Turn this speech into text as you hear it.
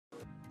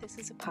This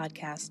is a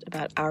podcast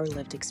about our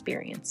lived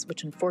experience,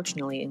 which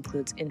unfortunately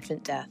includes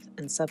infant death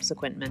and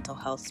subsequent mental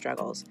health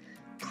struggles.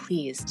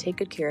 Please take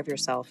good care of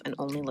yourself and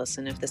only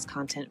listen if this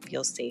content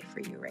feels safe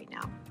for you right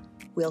now.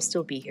 We'll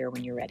still be here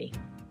when you're ready.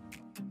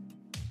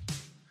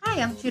 Hi,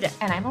 I'm Judith.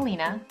 And I'm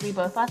Alina. We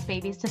both lost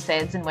babies to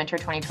SIDS in winter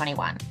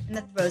 2021. In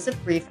the throes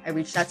of grief, I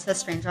reached out to a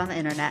stranger on the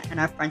internet and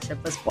our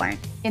friendship was born.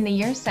 In the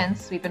years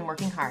since, we've been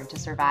working hard to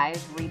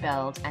survive,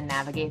 rebuild, and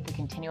navigate the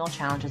continual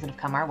challenges that have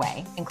come our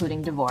way,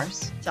 including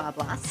divorce, Job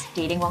loss,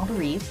 dating while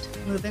bereaved,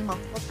 moving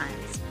multiple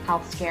times,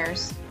 health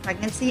scares,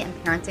 pregnancy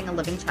and parenting a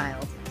living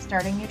child,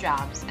 starting new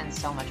jobs, and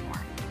so much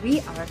more.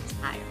 We are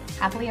tired.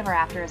 Happily ever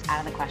after is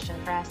out of the question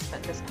for us,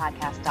 but this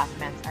podcast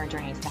documents our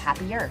journeys to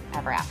happier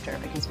ever after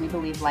because we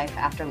believe life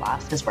after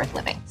loss is worth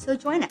living. So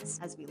join us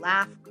as we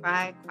laugh,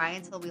 cry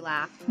until we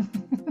laugh.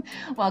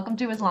 Welcome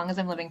to As Long as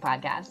I'm Living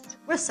podcast.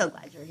 We're so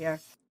glad you're here.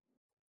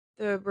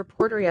 The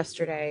reporter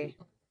yesterday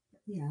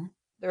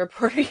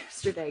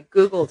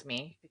Googled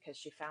me because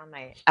she found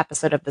my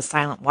episode of The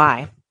Silent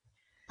Why.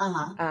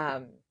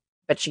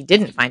 But she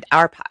didn't find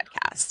our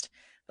podcast.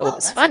 But what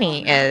was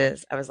funny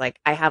is I was like,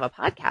 I have a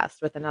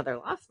podcast with another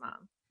lost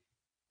mom.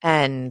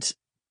 And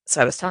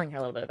so I was telling her a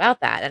little bit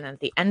about that. And at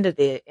the end of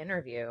the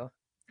interview,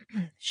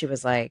 she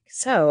was like,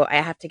 so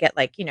I have to get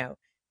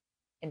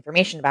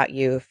information about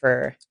you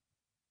for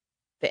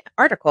the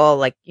article.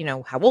 Like,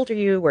 how old are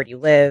you? Where do you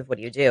live? What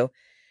do you do?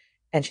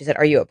 And she said,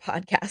 are you a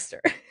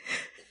podcaster?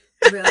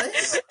 Really? And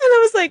I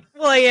was like,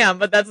 well, I am,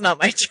 but that's not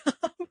my job.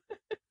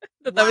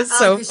 That was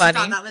so funny. She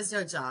thought that was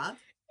your job?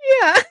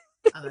 Yeah.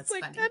 Oh, that's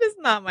like, funny. that is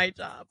not my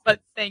job.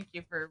 But thank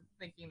you for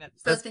thinking that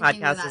this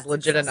podcast is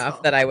legit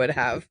enough that I would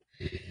have,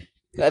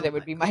 that it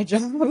would be my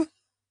job.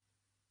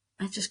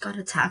 I just got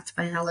attacked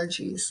by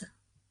allergies.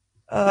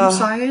 I'm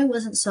sorry I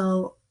wasn't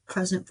so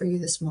present for you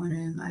this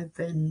morning. I've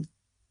been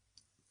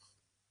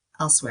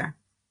elsewhere.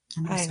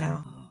 I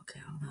know. Oh,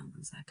 okay, hold on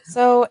 1 second.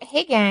 So,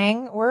 hey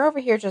gang, we're over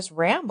here just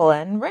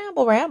rambling.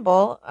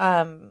 Ramble.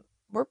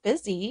 We're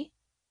busy.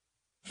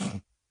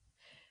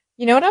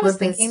 You know what I was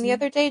thinking the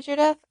other day,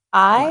 Judith?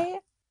 I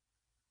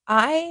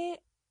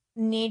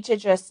need to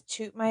just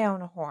toot my own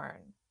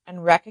horn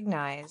and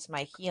recognize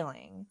my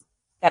healing,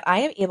 that I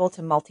am able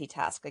to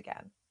multitask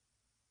again.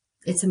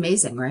 It's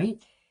amazing, right?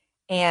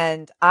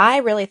 And I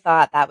really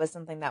thought that was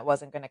something that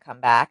wasn't going to come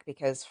back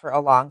because for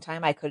a long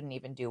time I couldn't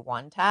even do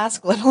one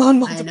task, let alone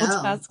multiple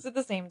tasks at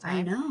the same time.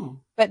 I know.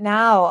 But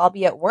now I'll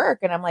be at work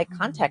and I'm like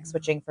context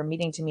switching from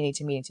meeting to meeting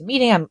to meeting to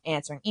meeting. I'm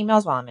answering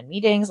emails while I'm in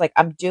meetings. Like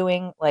I'm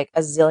doing like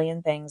a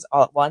zillion things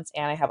all at once.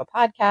 And I have a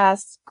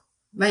podcast.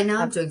 Right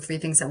now I'm doing 3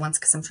 things at once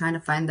because I'm trying to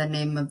find the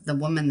name of the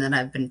woman that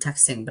I've been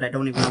texting, but I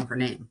don't even know her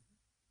name.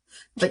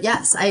 But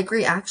yes, I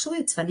agree. Actually,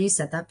 it's funny you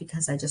said that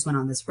because I just went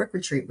on this work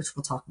retreat, which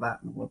we'll talk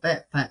about in a little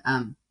bit. But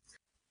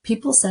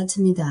people said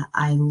to me that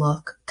I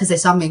look, because they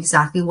saw me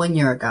exactly 1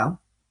 year ago.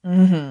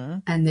 Mm-hmm.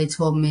 And they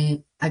told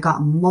me, I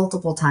got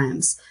multiple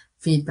times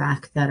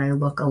feedback that I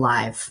look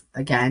alive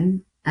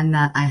again and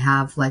that I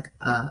have like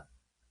a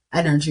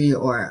energy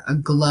or a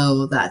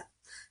glow that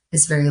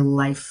is very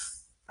life.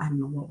 I don't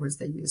know what words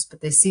they use,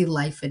 but they see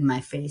life in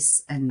my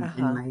face and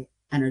in my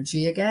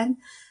energy again.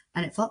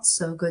 And it felt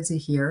so good to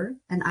hear.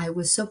 And I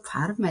was so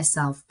proud of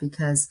myself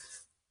because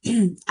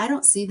I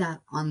don't see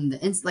that on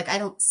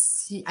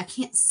the I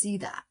can't see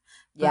that.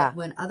 But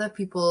when other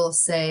people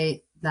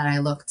say that I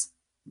looked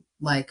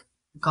like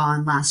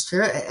gone last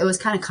year, it was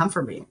kind of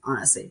comforting,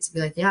 honestly, to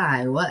be like, yeah,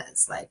 I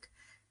was like,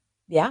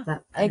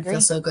 that I agree. It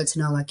feels so good to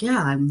know, like,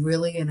 yeah, I'm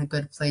really in a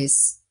good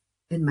place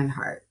in my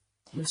heart,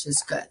 which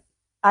is good.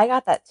 I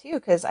got that too.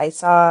 Cause I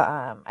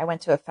saw, I went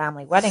to a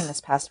family wedding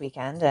this past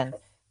weekend and,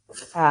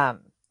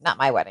 not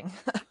my wedding,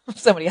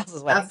 somebody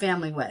else's wedding. A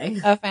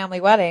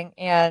family wedding.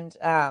 And,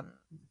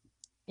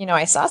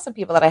 I saw some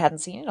people that I hadn't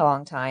seen in a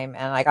long time.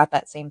 And I got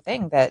that same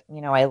thing that,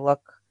 I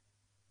look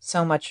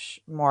so much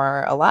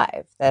more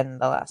alive than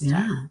the last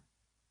time. Yeah,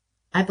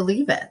 I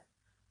believe it.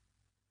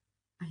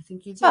 I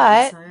think you do.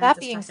 But that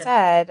being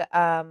said,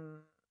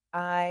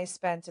 I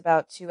spent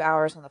about 2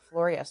 hours on the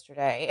floor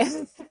yesterday.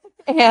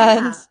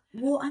 And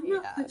well, I'm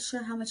not quite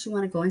sure how much you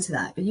want to go into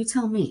that, but you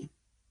tell me.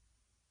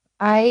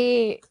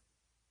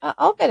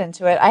 I'll get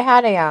into it. I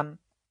had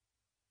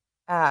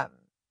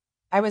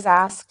I was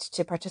asked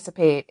to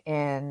participate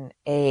in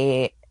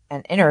an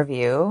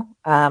interview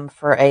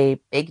for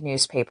a big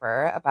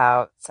newspaper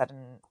about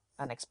sudden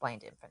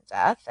unexplained infant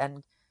death,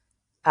 and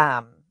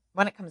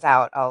when it comes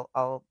out,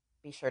 I'll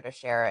be sure to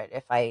share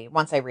it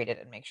once I read it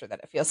and make sure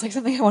that it feels like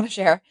something I want to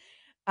share.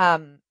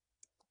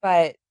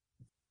 But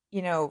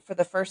for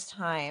the first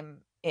time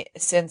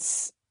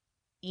since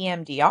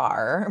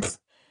EMDR,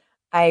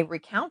 I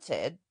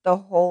recounted the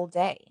whole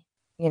day,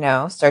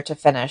 start to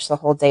finish, the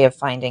whole day of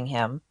finding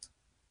him.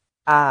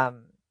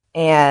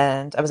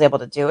 And I was able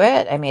to do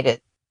it. I made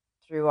it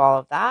through all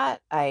of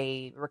that.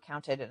 I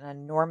recounted an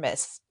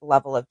enormous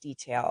level of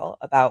detail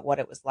about what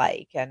it was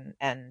like. And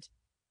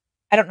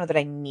I don't know that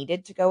I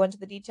needed to go into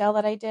the detail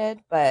that I did,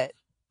 but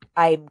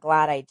I'm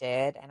glad I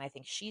did. And I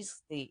think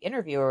the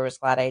interviewer was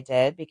glad I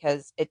did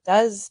because it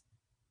does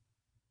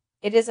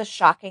it is a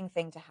shocking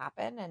thing to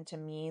happen. And to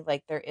me,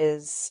 like, there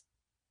is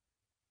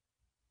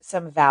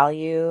some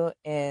value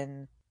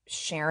in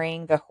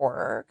sharing the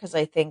horror, because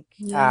I think,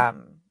 Yeah.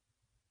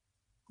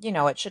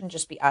 it shouldn't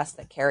just be us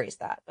that carries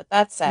that. But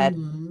that said,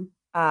 Mm-hmm.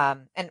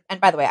 and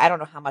by the way, I don't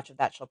know how much of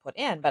that she'll put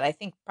in, but I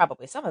think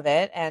probably some of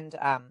it. And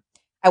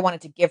I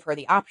wanted to give her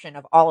the option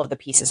of all of the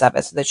pieces of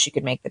it so that she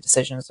could make the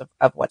decisions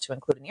of what to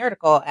include in the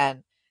article.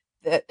 And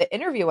the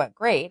interview went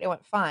great. It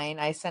went fine.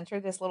 I sent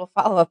her this little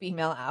follow-up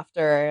email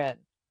after, and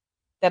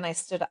then I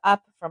stood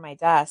up from my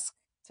desk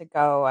to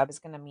go. I was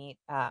going to meet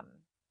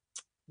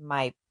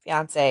my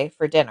fiance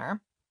for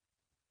dinner,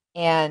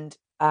 and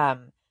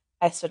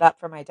I stood up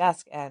from my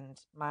desk, and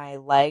my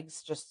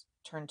legs just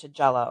turned to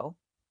jello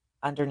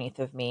underneath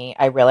of me.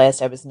 I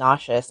realized I was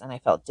nauseous and I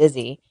felt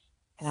dizzy.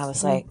 And I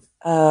was like,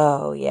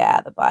 oh,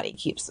 yeah, the body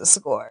keeps the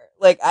score.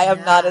 Like, I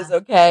am not as Yeah.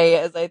 okay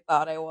as I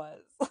thought I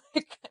was.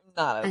 Like, I'm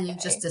not And you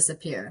just okay.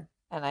 disappear.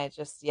 And I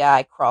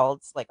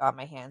crawled like on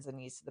my hands and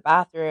knees to the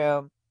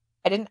bathroom.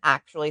 I didn't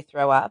actually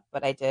throw up,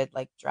 but I did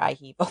like dry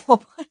heave a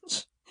whole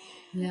bunch.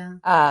 Yeah.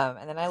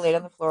 And then I laid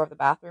on the floor of the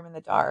bathroom in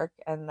the dark.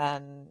 And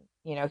then,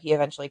 he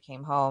eventually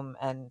came home,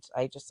 and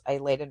I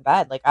laid in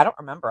bed. Like, I don't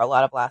remember a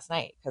lot of last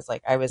night because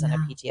like I was in a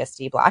Yeah.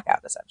 PTSD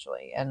blackout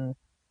essentially. And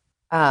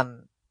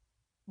um,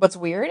 what's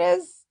weird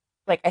is,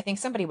 like, I think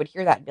somebody would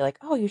hear that and be like,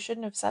 oh, you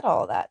shouldn't have said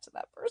all of that to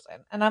that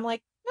person. And I'm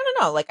like, no,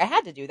 no, no. Like, I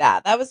had to do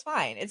that. That was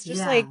fine. It's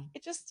just Yeah. like,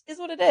 it just is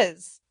what it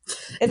is.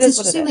 It It's is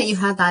what it interesting that you is.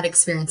 had that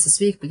experience this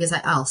week, because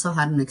I also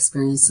had an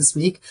experience this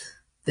week.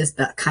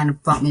 That kind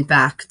of brought me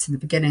back to the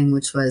beginning,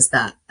 which was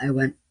that I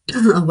went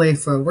away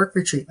for a work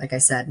retreat, like I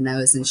said, and I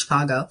was in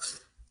Chicago,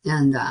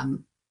 and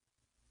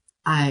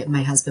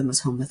my husband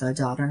was home with our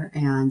daughter,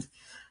 and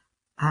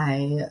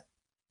I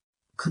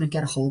couldn't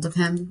get a hold of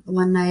him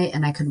one night,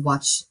 and I could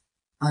watch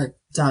our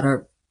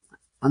daughter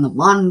on the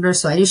monitor,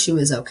 so I knew she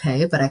was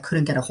okay, but I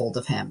couldn't get a hold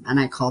of him, and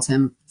I called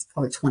him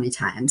probably 20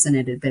 times, and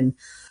it had been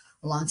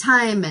a long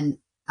time, and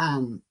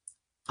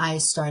I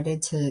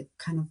started to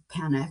kind of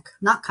panic,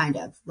 not kind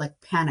of, like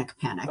panic.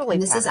 Totally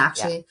And this is panic.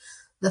 Yeah. actually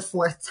the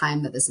fourth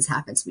time that this has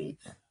happened to me.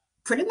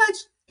 Pretty much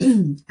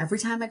every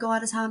time I go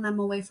out of town, I'm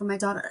away from my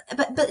daughter.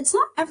 But it's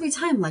not every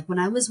time. Like when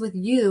I was with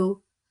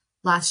you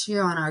last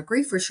year on our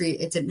grief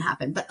retreat, it didn't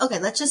happen. But okay,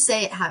 let's just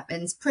say it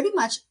happens pretty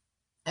much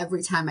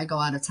every time I go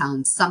out of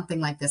town. Something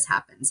like this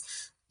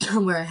happens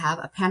where I have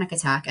a panic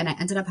attack, and I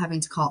ended up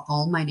having to call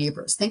all my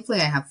neighbors. Thankfully,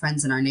 I have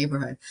friends in our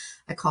neighborhood.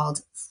 I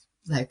called,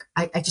 like,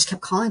 I just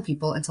kept calling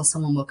people until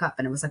someone woke up,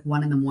 and it was like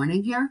 1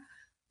 a.m. here.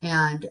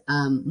 And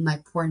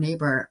my poor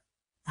neighbor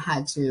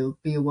had to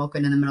be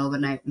awoken in the middle of the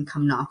night and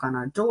come knock on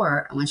our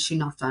door. And when she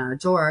knocked on our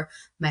door,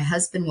 my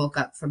husband woke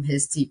up from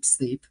his deep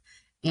sleep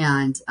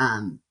and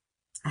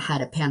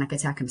had a panic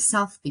attack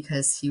himself,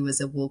 because he was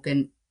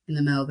awoken in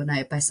the middle of the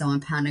night by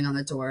someone pounding on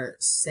the door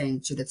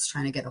saying, Judith's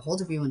trying to get a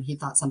hold of you, and he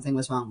thought something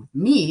was wrong with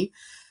me.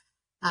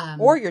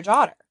 Or your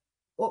daughter.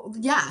 Well,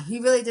 yeah, he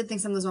really did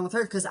think something was wrong with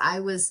her, because I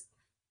was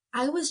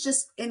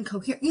just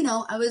incoherent.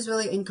 I was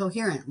really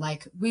incoherent.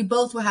 Like, we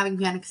both were having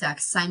panic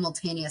attacks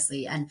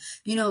simultaneously. And,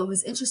 it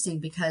was interesting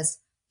because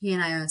he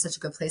and I are in such a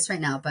good place right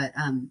now, but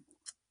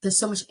there's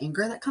so much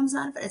anger that comes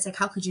out of it. It's like,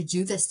 how could you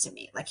do this to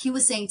me? Like, he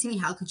was saying to me,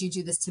 how could you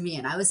do this to me?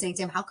 And I was saying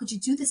to him, how could you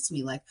do this to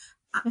me? Like,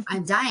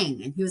 I'm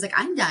dying. And he was like,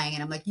 I'm dying.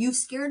 And I'm like, you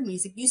scared me.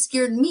 He's like, you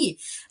scared me.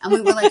 And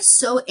we were like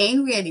so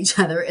angry at each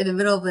other in the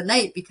middle of the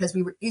night, because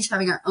we were each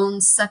having our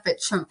own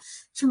separate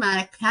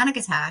traumatic panic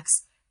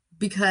attacks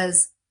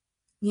because,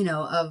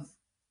 of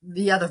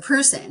the other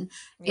person.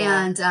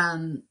 Yeah.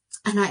 And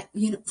I,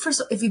 first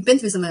of all, if you've been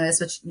through something like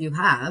this, which you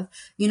have,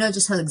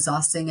 just how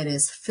exhausting it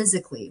is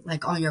physically,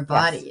 like on your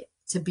body. Yes.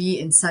 To be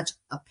in such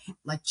a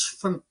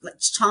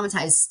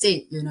traumatized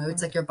state,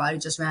 it's like your body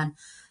just ran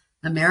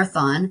a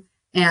marathon,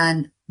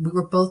 and we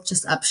were both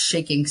just up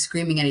shaking,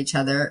 screaming at each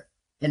other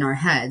in our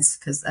heads,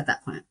 because at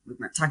that point we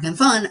weren't talking on the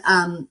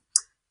phone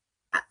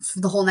for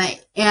the whole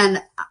night.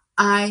 And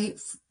I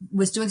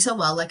was doing so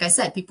well. Like I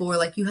said, people were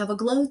like, you have a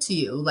glow to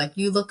you, like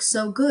you look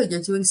so good,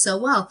 you're doing so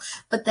well.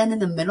 But then in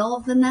the middle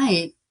of the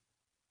night,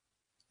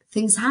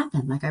 things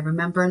happen. Like, I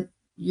remember,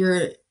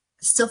 you're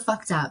still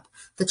fucked up,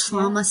 the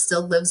trauma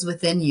still lives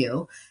within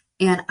you,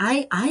 and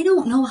I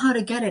don't know how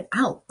to get it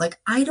out. Like,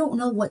 I don't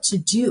know what to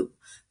do.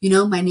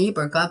 My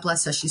neighbor, God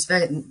bless her, she's a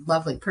very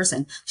lovely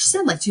person, she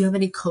said, like, do you have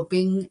any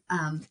coping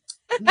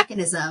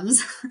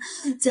mechanisms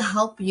to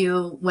help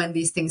you when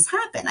these things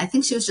happen? I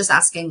think she was just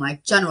asking,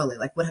 like, generally,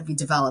 like, what have you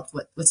developed,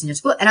 what's in your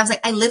school? And I was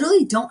like, I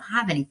literally don't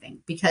have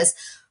anything, because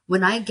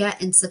when I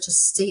get in such a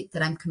state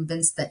that I'm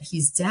convinced that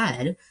he's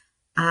dead,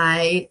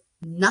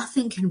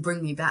 nothing can bring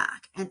me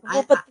back. And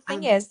but the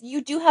thing is,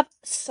 you do have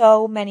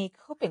so many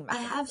coping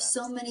mechanisms. I have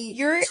so many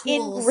You're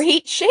tools. in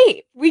great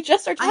shape. We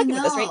just are talking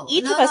about this, right?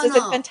 Each of us is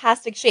in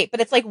fantastic shape. But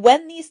it's like,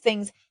 when these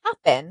things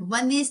happen,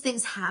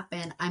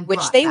 I'm which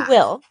brought they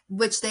back.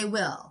 Which they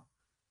will.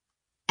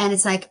 And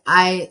it's like,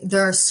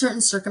 there are certain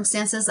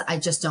circumstances I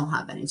just don't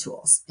have any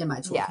tools in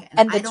my toolkit. Yeah.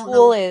 And the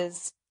tool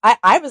is,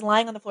 I was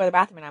lying on the floor of the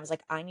bathroom, and I was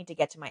like, I need to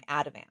get to my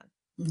Ativan.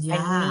 I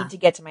Yeah. need to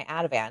get to my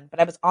Ativan. But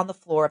I was on the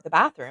floor of the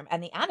bathroom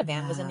and the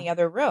Ativan was in Yeah. the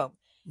other room.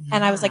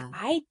 And I was like, Yeah.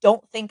 I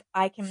don't think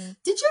I can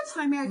Did your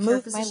primary care move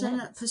my physician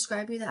limbs.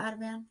 prescribe you the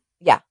Ativan?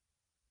 Yeah.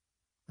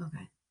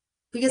 Okay.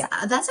 Because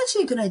Yeah. that's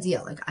actually a good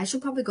idea. Like, I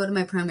should probably go to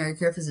my primary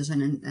care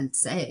physician and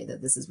say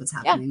that this is what's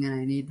Yeah. happening and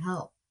I need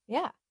help.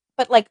 Yeah.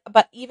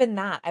 But even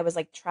that, I was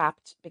like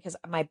trapped because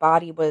my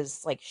body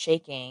was like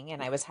shaking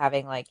and I was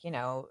having like,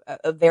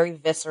 a very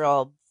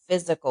visceral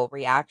physical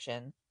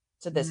reaction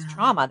to this Yeah.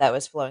 trauma that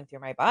was flowing through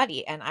my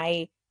body. And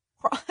I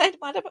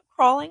wound up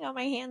crawling on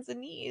my hands and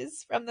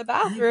knees from the I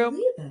bathroom,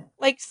 believe it.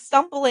 like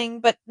stumbling,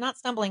 but not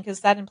stumbling because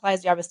that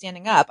implies I was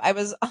standing up. I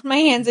was on my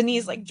hands and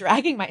knees, like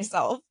dragging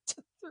myself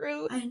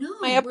through I my know.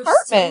 We're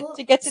apartment so,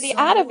 to get to the so,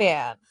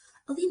 Ativan.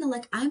 Alina,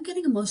 like, I'm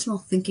getting emotional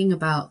thinking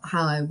about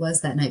how I was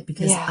that night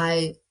because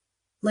Yeah.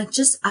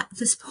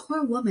 this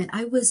poor woman,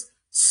 I was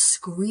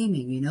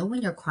screaming,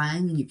 when you're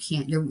crying and you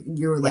can't,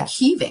 you're like Yes.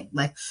 heaving,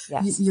 like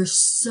Yes. you're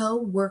so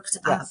worked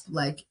up. Yes.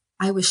 Like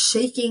I was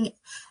shaking.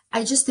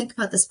 I just think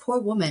about this poor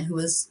woman who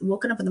was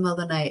woken up in the middle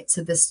of the night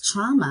to this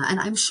trauma. And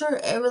I'm sure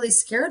it really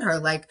scared her.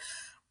 Like,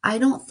 I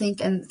don't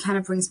think, and kind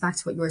of brings back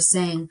to what you were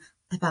saying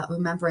about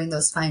remembering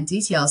those fine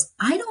details.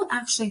 I don't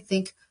actually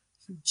think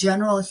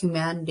general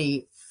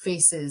humanity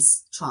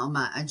faces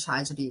trauma and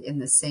tragedy in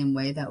the same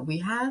way that we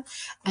have.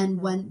 And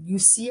when you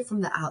see it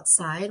from the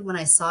outside, when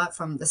I saw it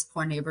from this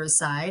poor neighbor's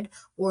side,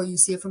 or you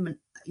see it from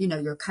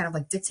you're kind of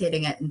like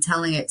dictating it and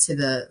telling it to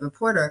the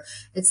reporter,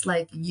 it's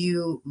like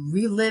you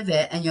relive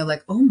it and you're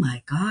like, oh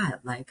my God,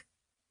 like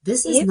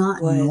this is It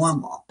not was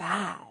normal.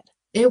 bad.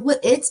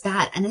 It's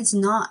bad and it's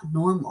not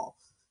normal.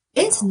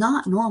 It's No.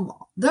 not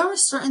normal. There are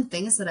certain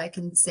things that I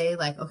can say,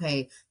 like,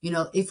 okay,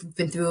 if you've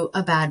been through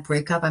a bad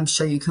breakup, I'm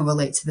sure you can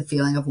relate to the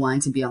feeling of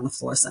wanting to be on the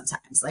floor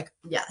sometimes. Like,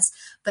 yes.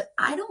 But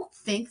I don't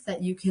think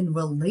that you can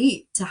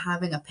relate to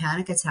having a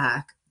panic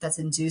attack that's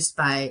induced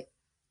by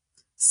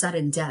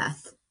sudden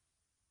death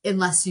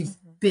unless you've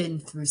been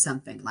through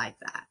something like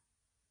that.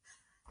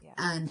 Yeah.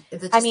 And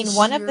if it's I just mean, a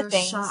one of the sheer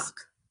things shock.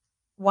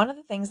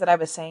 that I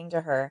was saying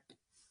to her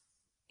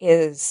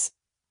is,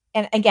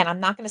 and again,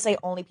 I'm not going to say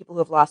only people who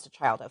have lost a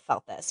child have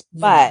felt this,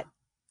 Yeah. but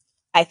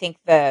I think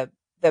the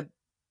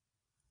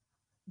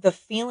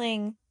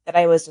feeling that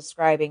I was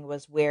describing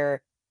was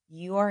where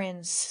you are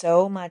in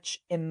so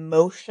much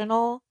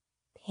emotional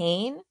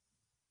pain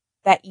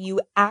that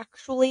you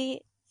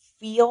actually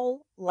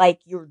feel like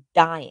you're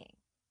dying.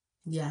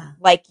 Yeah.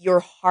 Like your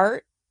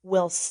heart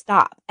will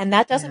stop. And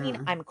that doesn't mean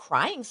Yeah. I'm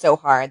crying so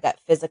hard that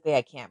physically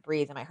I can't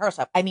breathe and my heart will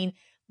stop. I mean,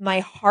 my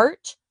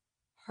heart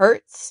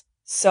hurts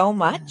so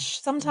much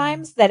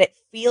sometimes that it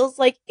feels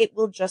like it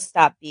will just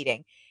stop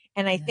beating.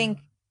 And I Yeah. think,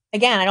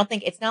 again, I don't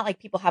think it's not like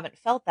people haven't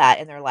felt that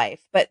in their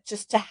life, but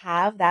just to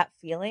have that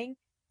feeling,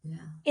 Yeah.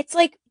 it's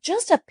like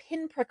just a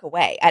pinprick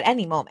away at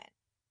any moment.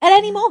 At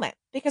any moment,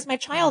 because my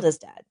child is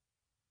dead.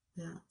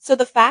 Yeah. So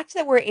the fact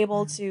that we're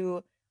able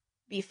to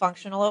be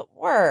functional at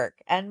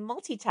work and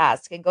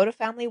multitask and go to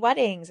family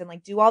weddings and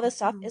like do all this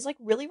stuff is like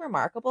really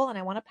remarkable. And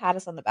I want to pat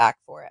us on the back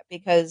for it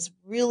because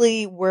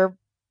really we're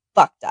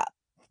fucked up.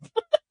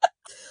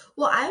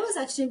 Well, I was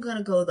actually going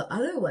to go the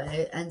other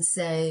way and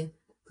say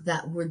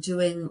that we're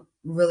doing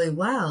really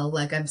well.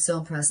 Like, I'm so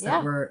impressed that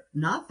Yeah. we're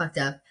not fucked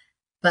up,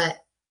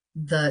 but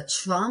the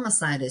trauma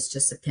side is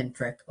just a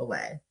pinprick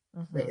away.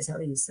 Wait, is that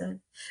what you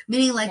said?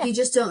 Meaning, like, you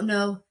just don't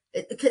know.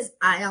 Because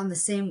I, on the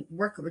same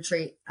work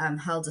retreat,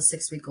 held a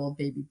 6-week-old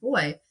baby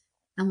boy.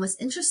 And what's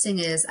interesting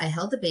is I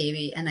held the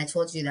baby and I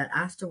told you that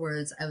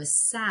afterwards I was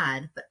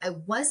sad, but I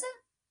wasn't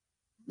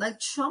like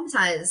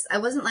traumatized. I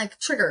wasn't like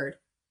triggered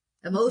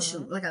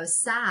emotionally. Like I was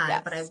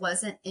sad, but I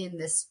wasn't in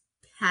this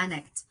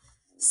panicked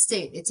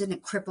state. It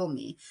didn't cripple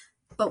me.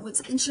 But what's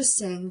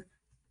interesting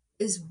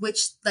is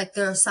like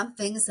there are some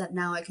things that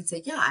now I can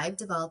say, yeah, I've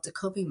developed a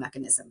coping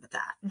mechanism with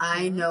that.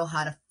 I know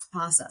how to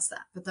process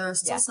that. But there are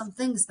still some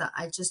things that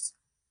I just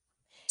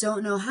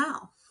don't know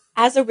how.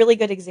 As a really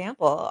good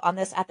example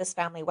at this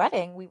family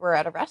wedding, we were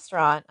at a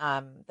restaurant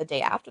the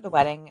day after the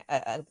wedding,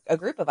 a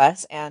group of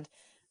us, and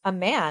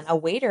a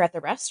waiter at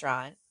the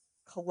restaurant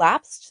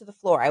collapsed to the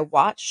floor. I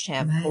watched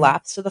him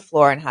collapse to the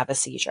floor and have a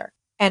seizure.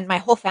 And my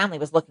whole family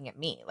was looking at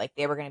me like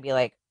they were going to be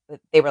like, do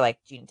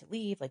you need to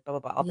leave? Like blah, blah,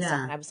 blah, all this stuff.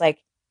 And I was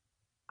like,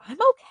 I'm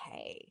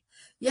okay.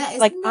 Yeah,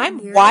 like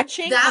I'm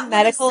watching a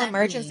medical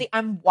emergency.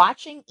 I'm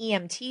watching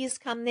EMTs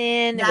come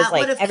in. It was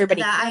like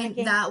everybody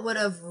panicking. That would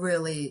have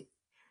really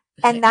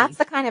and that's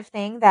the kind of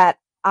thing that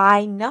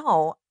I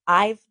know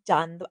I've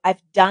done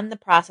the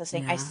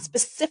processing. I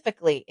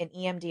specifically in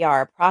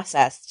EMDR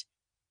processed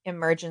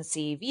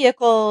emergency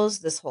vehicles,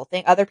 this whole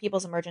thing, other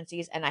people's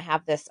emergencies. And I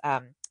have this,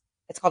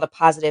 it's called a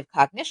positive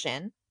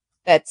cognition.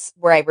 That's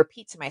where I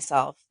repeat to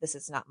myself, this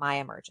is not my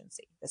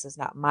emergency. This is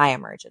not my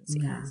emergency.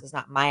 This is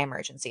not my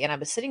emergency. And I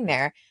was sitting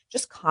there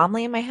just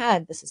calmly in my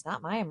head, this is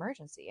not my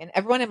emergency. And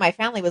everyone in my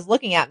family was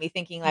looking at me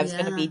thinking I was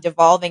going to be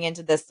devolving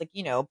into this,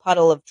 like,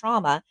 puddle of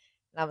trauma.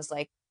 And I was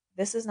like,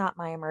 this is not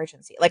my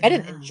emergency. Like, I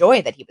didn't Yeah.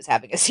 enjoy that he was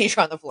having a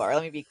seizure on the floor,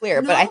 let me be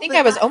clear, but I No, think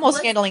I but was almost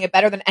well, handling it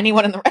better than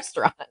anyone in the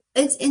restaurant.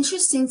 it's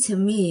interesting to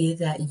me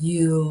that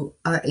you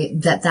are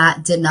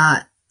that did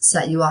not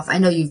set you off. I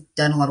know you've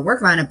done a lot of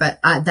work around it, but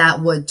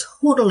that would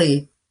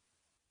totally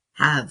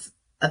have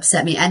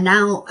upset me. And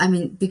now, I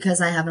mean, because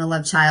I have an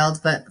 11 child,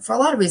 but for a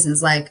lot of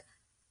reasons, like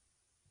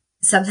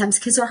sometimes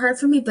kids are hard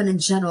for me, but in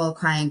general,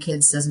 crying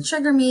kids doesn't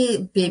trigger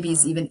me.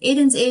 Babies, even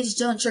Aiden's age,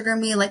 don't trigger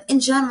me. Like in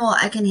general,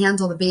 I can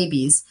handle the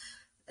babies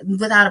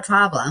without a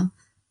problem,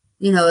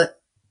 you know,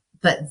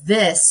 but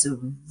this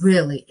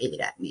really ate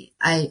at me.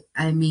 I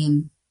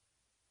mean,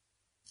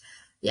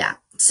 yeah.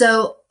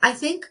 So I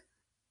think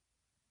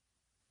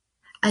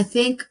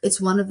it's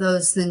one of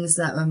those things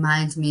that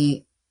remind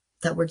me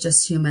that we're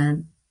just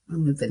human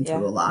and we've been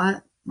through Yeah. a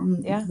lot.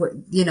 Yeah.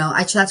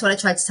 That's what I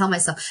tried to tell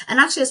myself. And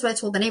actually, that's what I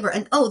told the neighbor.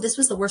 And this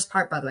was the worst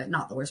part, by the way.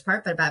 Not the worst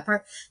part, but a bad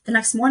part. The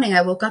next morning,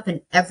 I woke up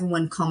and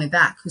everyone called me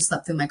back who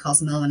slept through my calls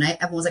in the middle of the night.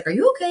 Everyone was like, "Are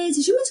you okay?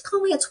 Did you mean to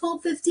call me at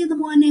 12:50 in the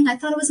morning? I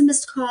thought it was a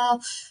missed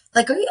call.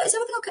 Like, is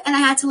everything okay?" And I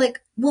had to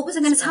what was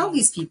I going to tell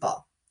these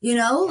people?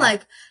 Yeah.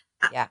 Like,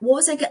 Yeah. what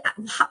was I going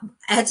to,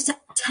 I had to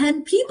tell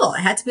 10 people.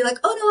 I had to be like,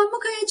 "Oh no, I'm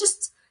okay.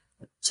 Just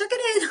check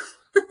it in."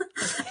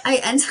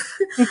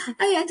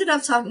 I ended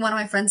up talking. One of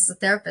my friends is a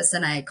therapist,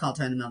 and I called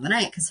her in the middle of the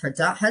night because her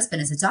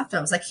husband is a doctor.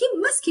 I was like, he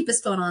must keep his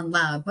phone on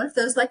loud. What if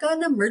there's like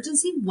an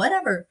emergency?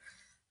 Whatever.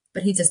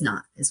 But he does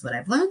not, is what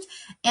I've learned.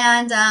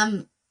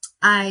 And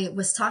I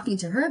was talking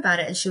to her about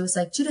it, and she was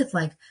like, "Judith,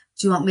 like,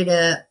 do you want me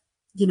to,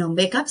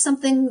 make up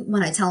something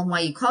when I tell him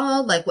why you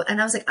called? Like, what?" And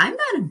I was like, "I'm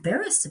not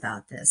embarrassed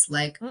about this.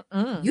 Like,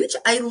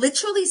 I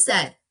literally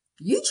said,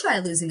 you try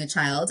losing a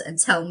child and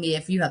tell me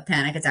if you have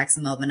panic attacks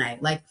in the middle of the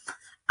night. Like,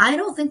 I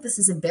don't think this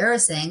is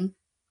embarrassing.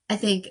 I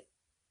think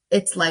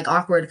it's like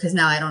awkward because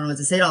now I don't know what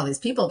to say to all these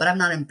people, but I'm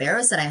not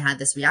embarrassed that I had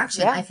this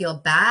reaction. Yeah. I feel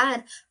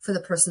bad for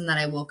the person that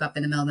I woke up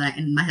in the middle of the night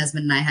and my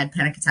husband and I had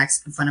panic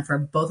attacks in front of her,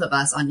 both of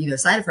us on either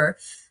side of her.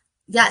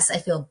 Yes, I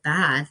feel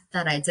bad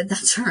that I did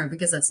that to her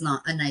because that's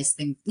not a nice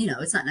thing.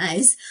 It's not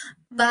nice,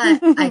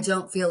 but I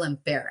don't feel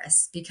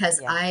embarrassed because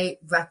I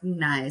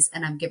recognize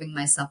and I'm giving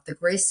myself the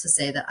grace to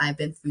say that I've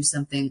been through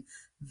something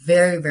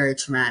very, very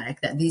traumatic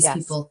that these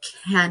people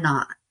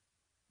cannot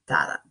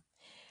fathom.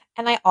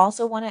 And I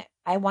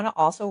want to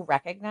also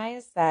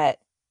recognize that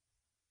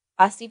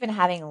us even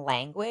having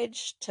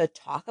language to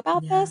talk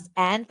about this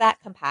and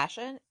that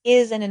compassion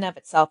is in and of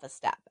itself a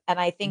step. And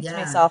I think to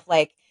myself,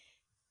 like,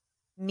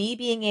 me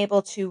being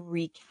able to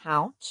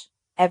recount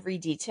every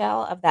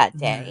detail of that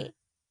day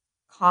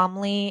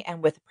calmly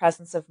and with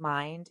presence of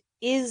mind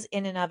is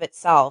in and of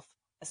itself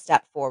a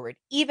step forward,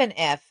 even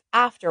if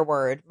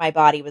afterward my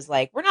body was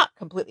like, we're not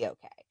completely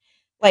okay.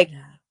 Like,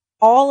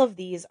 all of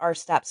these are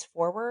steps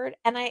forward.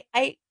 And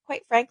I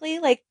quite frankly,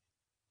 like,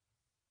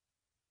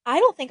 I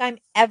don't think I'm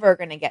ever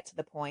going to get to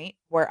the point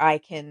where I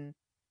can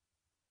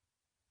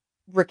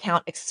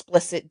recount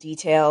explicit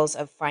details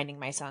of finding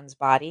my son's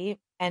body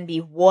and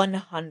be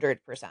 100%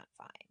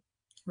 fine.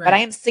 Right. But I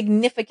am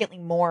significantly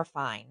more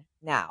fine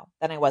now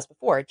than I was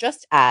before,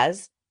 just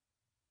as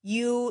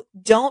you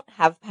don't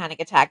have panic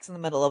attacks in the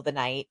middle of the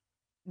night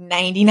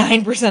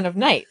 99% of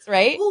nights,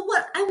 right? Well,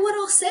 what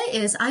I'll say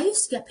is I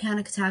used to get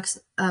panic attacks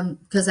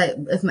because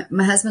if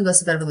my husband goes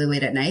to bed really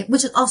late at night,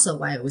 which is also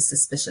why I was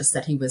suspicious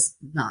that he was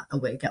not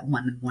awake at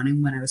 1 in the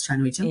morning when I was trying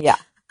to reach him. Yeah.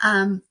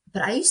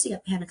 But I used to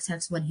get panic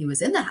attacks when he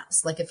was in the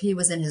house. Like if he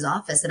was in his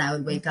office and I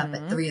would wake up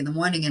at 3 in the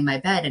morning in my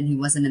bed and he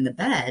wasn't in the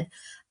bed,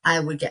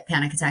 I would get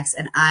panic attacks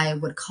and I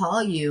would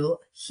call you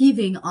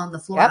heaving on the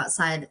floor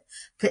outside.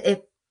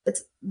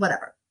 It's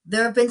whatever.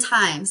 There have been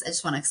times, I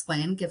just want to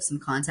explain, give some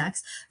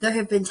context. There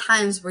have been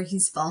times where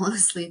he's fallen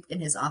asleep in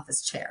his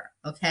office chair.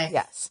 Okay.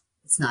 Yes.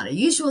 It's not a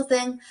usual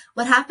thing.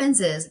 What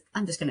happens is,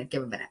 I'm just going to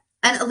give a minute.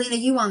 And Alina,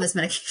 you on this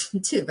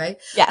medication too, right?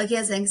 Yeah. Like he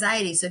has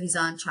anxiety. So he's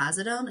on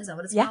trazodone. Is that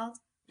what it's called?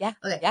 Yeah.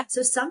 Okay. Yeah.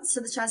 So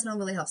the trazodone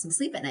really helps him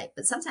sleep at night,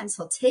 but sometimes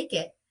he'll take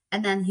it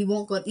and then he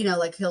won't go,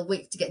 like he'll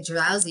wait to get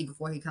drowsy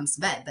before he comes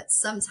to bed. But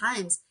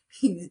sometimes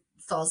he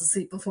falls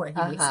asleep before he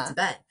wakes into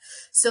bed.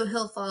 So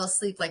he'll fall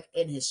asleep like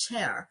in his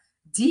chair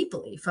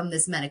deeply from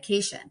this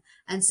medication.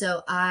 And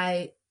so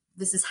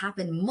this has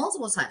happened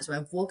multiple times where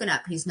I've woken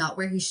up, he's not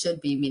where he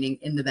should be, meaning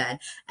in the bed,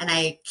 and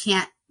I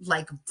can't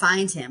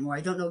find him, or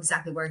I don't know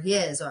exactly where he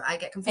is, or I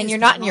get confused. And you're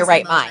not in your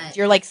right mind.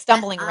 You're like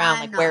stumbling around,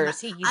 like, where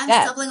is he? He's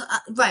dead. Stumbling,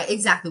 right,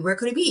 exactly. Where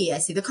could he be? I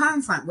see the car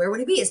in front. Where would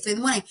he be? It's 3 in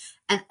the morning.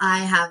 And I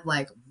have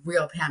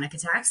real panic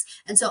attacks.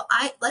 And so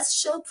let's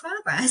show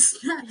progress.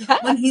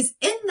 When he's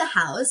in the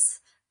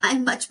house,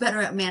 I'm much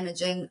better at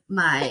managing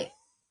my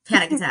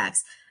panic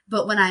attacks.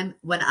 But when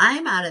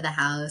I'm out of the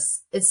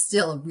house, it's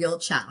still a real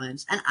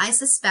challenge. And I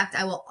suspect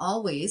I will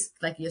always,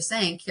 like you're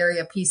saying, carry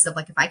a piece of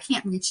if I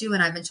can't reach you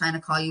and I've been trying to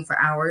call you for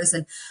hours,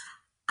 and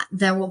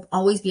there will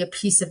always be a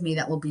piece of me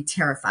that will be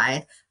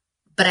terrified.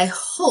 But I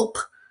hope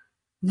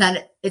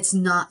that it's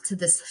not to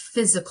this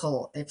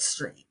physical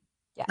extreme.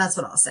 Yes. That's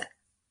what I'll say.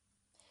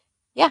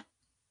 Yeah.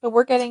 But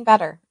we're getting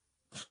better.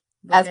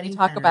 We're as we getting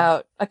talk better.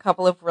 about a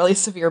couple of really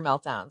severe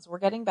meltdowns. We're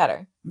getting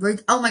better.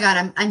 Oh my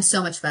God, I'm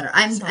so much better. So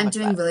I'm much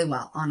doing better. really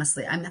well,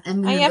 honestly. I'm I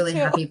in a am really too.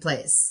 happy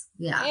place.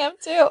 I Yeah. am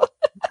too.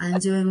 I'm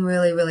doing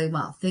really, really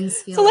well. Things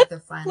feel So like they're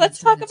finally let's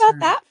trying talk to about turn.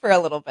 that for a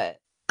little bit.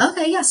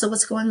 Okay, yeah. So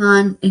what's going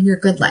on in your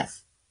good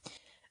life?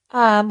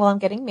 Well, I'm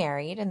getting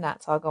married, and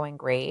that's all going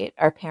great.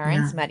 Our Yeah.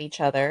 parents met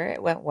each other.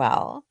 It went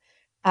well.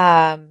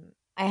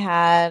 I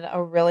had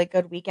a really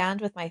good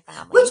weekend with my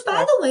family Which, for by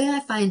our. the way, I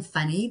find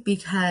funny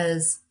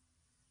because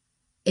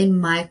in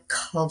my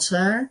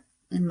culture,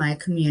 in my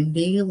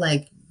community,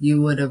 like they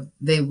would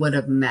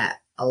have met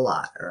a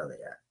lot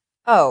earlier.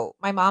 Oh,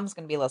 my mom's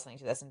going to be listening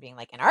to this and being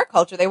like, in our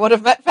culture, they would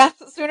have met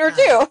fast sooner Uh,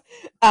 too.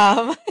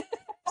 Um,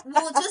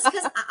 well, just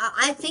because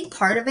I think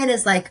part of it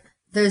is like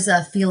there's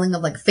a feeling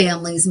of like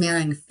families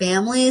marrying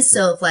families.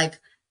 So if like,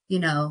 you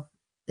know,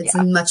 it's a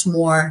yeah, much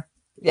more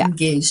yeah,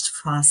 engaged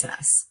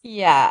process.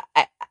 yeah.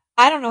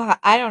 I don't know how.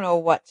 I don't know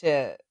what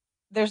to.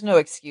 There's no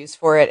excuse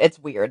for it. It's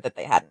weird that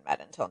they hadn't met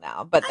until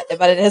now, I think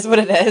but it is what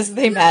it is.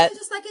 They they're met.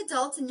 just like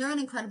adults and you're an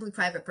incredibly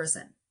private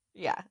person.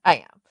 Yeah, I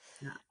am.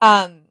 Yeah.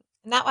 And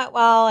that went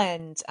well.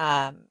 And,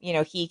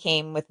 he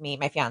came with me,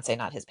 my fiance,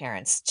 not his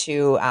parents,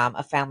 to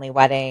a family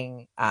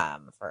wedding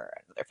for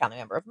another family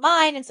member of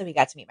mine. And so he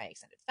got to meet my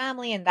extended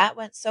family. And it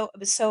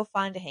was so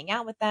fun to hang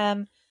out with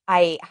them.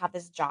 I have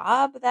this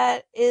job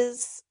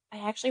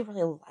I actually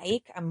really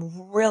like.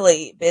 I'm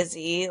really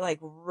busy, like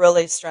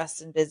really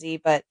stressed and busy,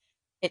 but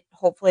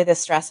hopefully the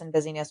stress and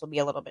busyness will be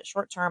a little bit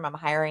short term. I'm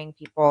hiring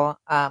people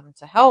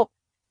to help,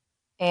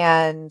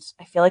 and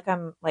I feel like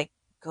I'm like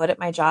good at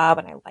my job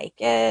and I like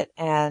it,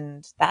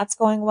 and that's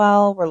going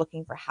well. We're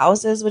looking for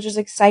houses, which is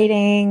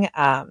exciting.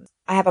 I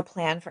have a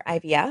plan for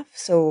IVF,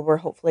 so we're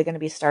hopefully going to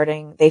be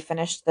starting. They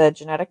finished the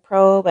genetic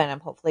probe, and I'm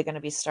hopefully going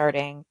to be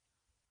starting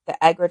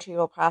the egg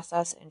retrieval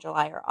process in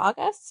July or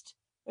August,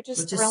 which is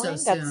Which is so thrilling.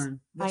 soon.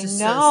 I Which is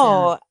so soon.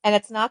 know, and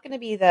it's not going to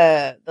be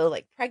the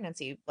like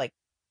pregnancy, like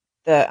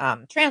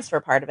the transfer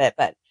part of it,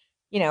 but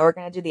we're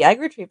going to do the egg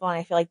retrieval, and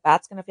I feel like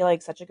that's going to feel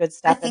like such a good I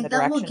step in the think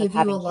that will direction of give you a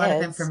having lot of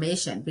kids.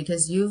 information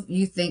because you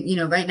think,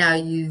 right now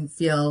you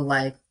feel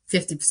like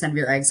 50% of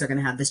your eggs are going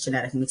to have this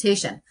genetic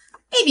mutation.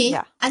 Maybe.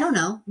 Yeah. I don't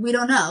know. We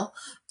don't know.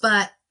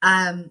 But,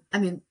 I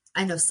mean,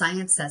 I know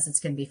science says it's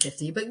going to be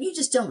 50, but you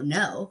just don't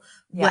know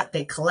Yeah. what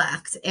they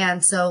collect.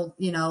 And so,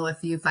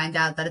 if you find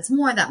out that it's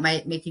more, that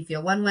might make you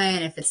feel one way.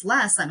 And if it's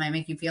less, that might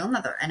make you feel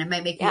another. And it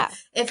might make you, Yeah.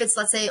 if it's,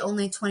 let's say,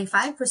 only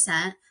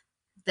 25%,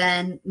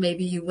 then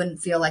maybe you wouldn't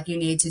feel like you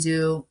need to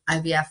do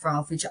IVF for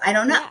all future. I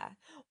don't know. Yeah.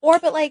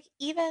 But like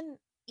even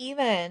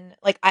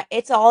like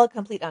it's all a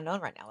complete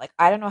unknown right now. Like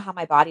I don't know how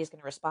my body is going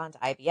to respond to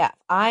IVF.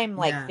 I'm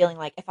like Yeah. feeling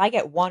like if I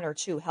get one or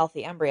two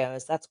healthy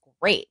embryos, that's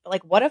great. But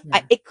like what if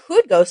Yeah. it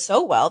could go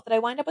so well that I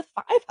wind up with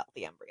five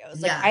healthy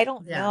embryos? Like Yeah. I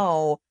don't Yeah.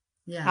 know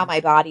how Yeah.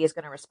 my body is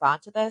going to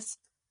respond to this.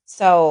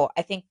 So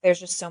I think there's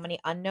just so many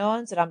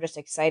unknowns that I'm just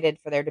excited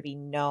for there to be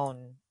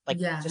known, like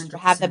Yeah. just to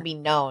have them 100%. be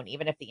known,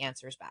 even if the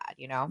answer is bad.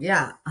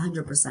 Yeah.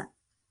 100%.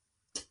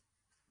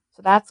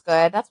 So that's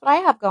good. That's what I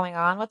have going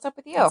on. What's up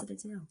with That's you? a good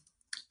deal.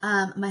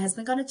 My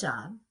husband got a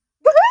job.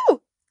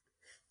 Woohoo!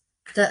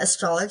 The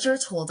astrologer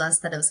told us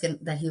that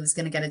that he was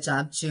gonna get a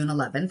job June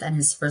 11th, and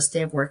his first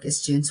day of work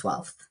is June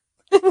 12th.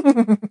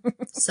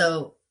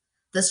 So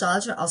the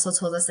astrologer also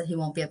told us that he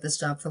won't be at this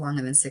job for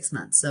longer than 6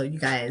 months. So you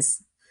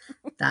guys,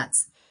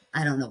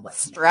 I don't know what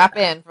to make of Strap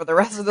that. in for the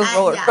rest of this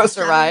roller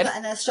coaster ride.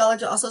 And the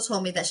astrologer also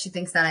told me that she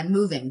thinks that I'm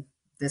moving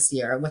this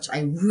year, which I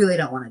really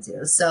don't want to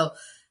do. So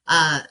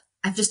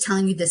I'm just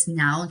telling you this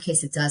now in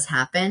case it does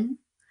happen.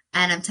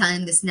 And I'm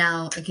telling this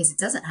now in case it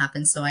doesn't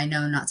happen, so I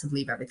know not to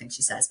believe everything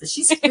she says. But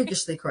she's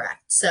freakishly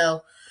correct.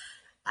 So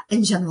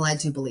in general, I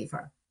do believe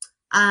her.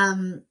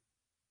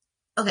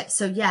 Okay,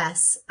 so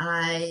yes,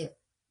 my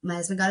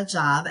husband got a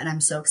job, and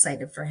I'm so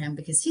excited for him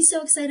because he's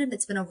so excited.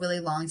 It's been a really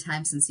long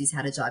time since he's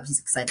had a job he's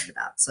excited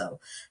about. So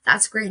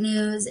that's great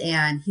news,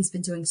 and he's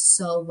been doing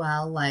so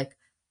well, like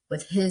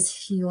with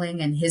his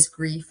healing and his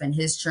grief and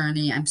his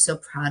journey. I'm so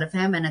proud of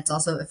him, and it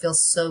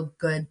feels so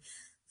good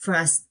for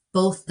us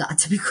both not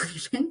to be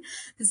grieving.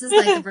 This is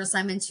like the first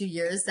time in 2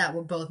 years that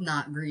we're both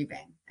not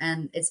grieving,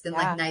 and it's been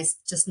like nice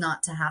just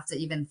not to have to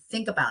even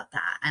think about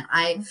that. And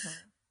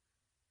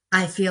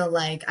I feel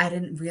like I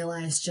didn't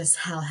realize just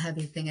how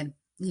heavy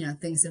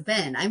things have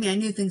been. I mean, I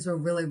knew things were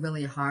really,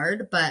 really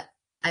hard, but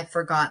I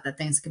forgot that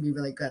things could be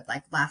really good.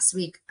 Like last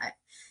week,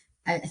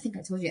 I think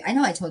I told you, I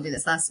know I told you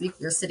this last week.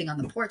 We were sitting on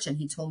the porch and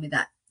he told me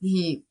that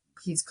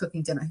he's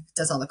cooking dinner. He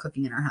does all the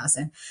cooking in our house.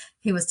 And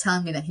he was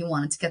telling me that he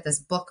wanted to get this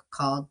book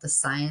called The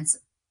Science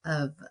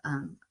of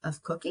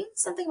Cooking.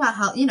 Something about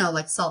how,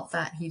 like salt,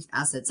 fat, heat,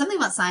 acid, something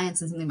about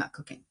science and something about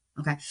cooking.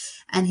 Okay.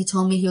 And he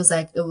told me, he was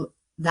like,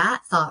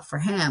 that thought for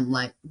him,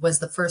 like, was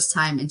the first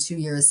time in 2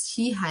 years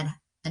he had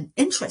an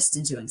interest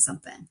in doing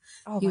something.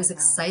 Oh he was God.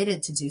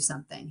 excited to do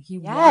something. He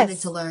wanted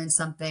to learn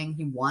something.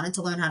 He wanted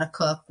to learn how to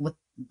cook with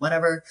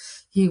whatever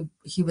he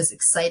was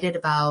excited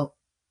about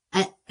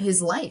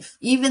his life.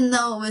 Even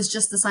though it was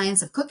just the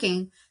science of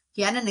cooking,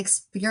 he hadn't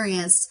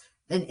experienced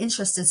an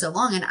interest in so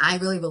long. And I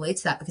really relate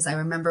to that because I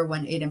remember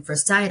when Aiden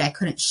first died, I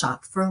couldn't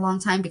shop for a long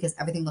time because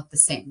everything looked the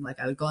same. Like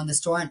I would go in the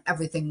store and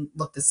everything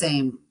looked the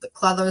same. The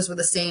colors were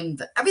the same.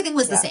 Everything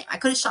was the same. I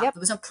couldn't shop. There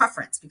was no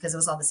preference because it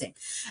was all the same.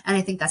 And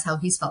I think that's how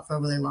he's felt for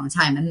a really long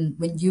time. And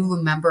when you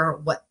remember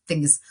what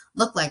things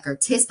look like or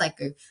taste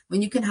like, or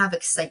when you can have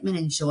excitement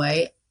and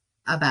joy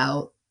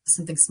about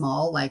something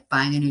small, like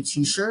buying a new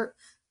t-shirt,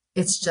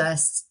 it's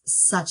just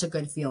such a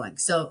good feeling.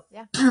 So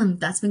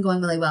that's been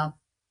going really well.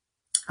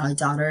 Our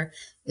daughter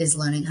is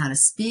learning how to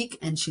speak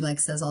and she like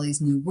says all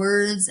these new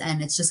words,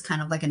 and it's just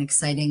kind of like an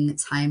exciting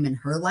time in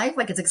her life.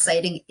 Like it's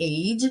exciting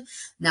age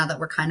now that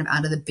we're kind of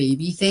out of the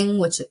baby thing,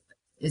 which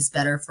is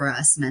better for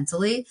us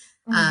mentally.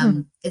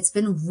 It's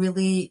been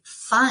really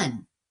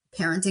fun.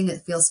 Parenting,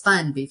 it feels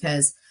fun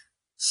because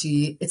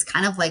it's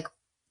kind of like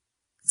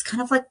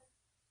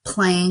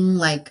playing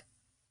like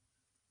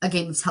a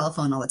game of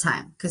telephone all the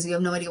time because you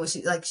have no idea what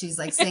she's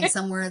like saying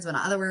some words but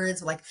not other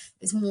words. Like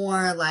it's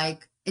more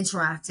like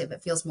interactive.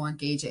 It feels more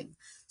engaging.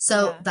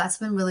 So that's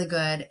been really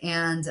good.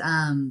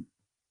 And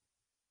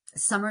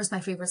summer is my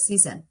favorite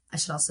season. I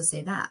should also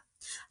say that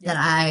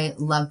I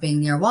love being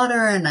near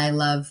water and I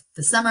love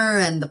the summer,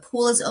 and the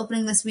pool is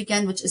opening this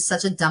weekend, which is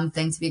such a dumb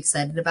thing to be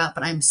excited about,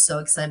 but I'm so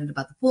excited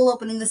about the pool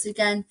opening this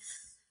weekend.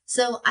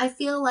 So I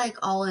feel like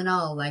all in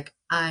all, like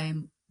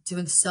I'm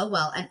doing so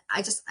well. And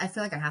I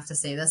feel like I have to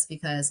say this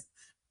because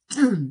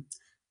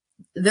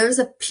there's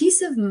a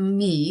piece of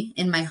me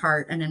in my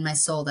heart and in my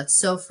soul that's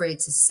so afraid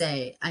to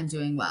say I'm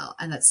doing well,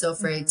 and that's so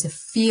afraid to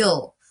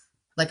feel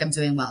like I'm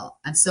doing well.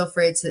 I'm so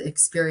afraid to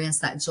experience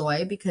that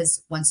joy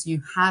because once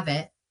you have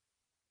it,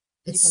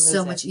 it's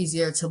so much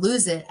easier to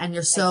lose it. And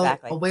you're so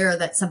aware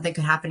that something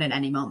could happen at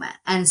any moment.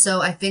 And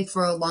so I think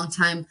for a long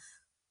time,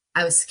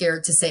 I was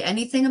scared to say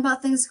anything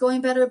about things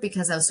going better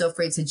because I was so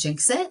afraid to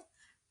jinx it.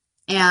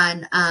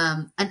 And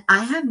I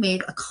have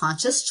made a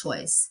conscious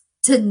choice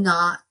to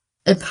not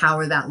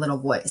empower that little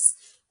voice.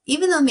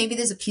 Even though maybe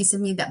there's a piece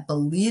of me that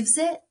believes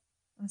it,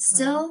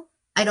 still,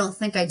 I don't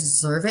think I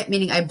deserve it.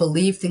 Meaning I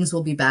believe things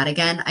will be bad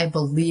again. I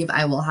believe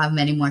I will have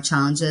many more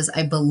challenges.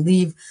 I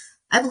believe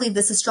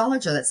this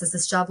astrologer that says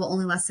this job will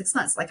only last 6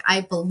 months. Like I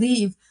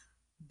believe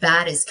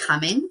bad is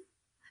coming,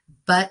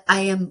 but I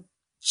am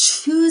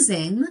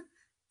choosing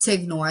to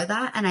ignore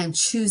that, and I'm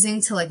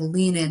choosing to like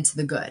lean into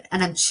the good,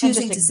 and I'm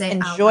choosing to say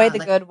enjoy the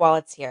good while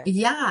it's here.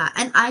 Yeah,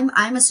 and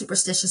I'm a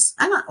superstitious.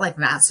 I'm not like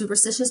that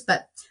superstitious,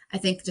 but I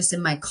think just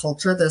in my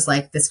culture, there's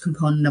like this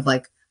component of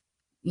like,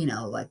 you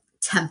know, like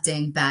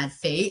tempting bad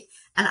fate,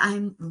 and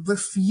I'm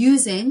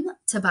refusing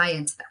to buy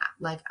into that.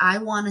 Like I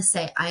want to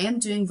say I am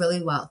doing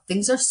really well.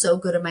 Things are so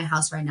good in my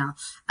house right now.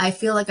 I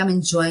feel like I'm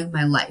enjoying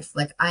my life.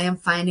 Like I am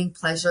finding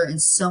pleasure in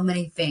so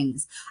many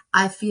things.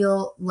 I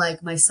feel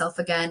like myself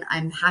again.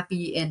 I'm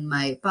happy in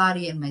my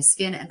body and my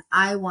skin, and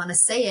I want to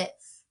say it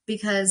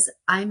because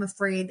I'm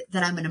afraid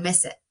that I'm going to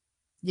miss it.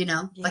 You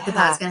know, like the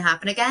bad's going to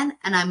happen again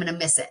and I'm going to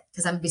miss it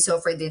because I'm going to be so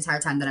afraid the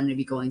entire time that I'm going to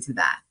be going to the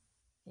bad.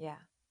 Yeah.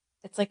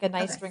 It's like a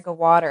nice drink of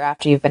water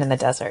after you've been in the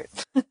desert.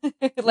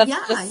 Let's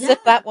just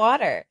sip that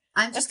water.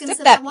 I'm just going to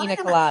sip sip that water.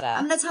 pina colada.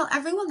 I'm going to tell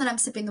everyone that I'm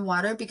sipping the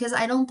water because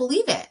I don't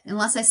believe it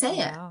unless I say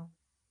it.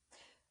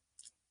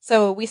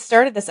 So we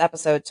started this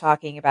episode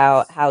talking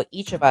about how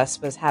each of us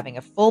was having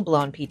a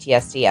full-blown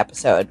PTSD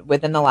episode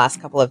within the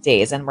last couple of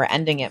days, and we're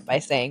ending it by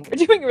saying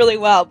we're doing really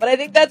well, but I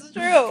think that's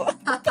true.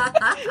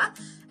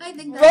 I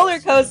think that's roller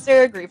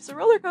coaster, grief's a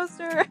roller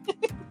coaster.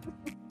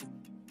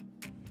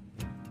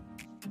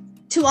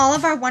 To all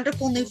of our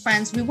wonderful new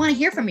friends, we want to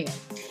hear from you.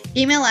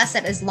 Email us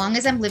at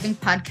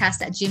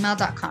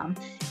aslongasimlivingpodcast@gmail.com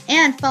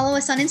and follow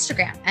us on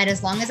Instagram at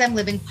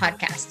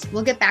aslongasimlivingpodcast.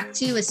 We'll get back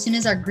to you as soon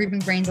as our grieving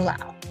brains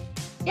allow.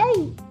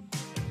 Yay!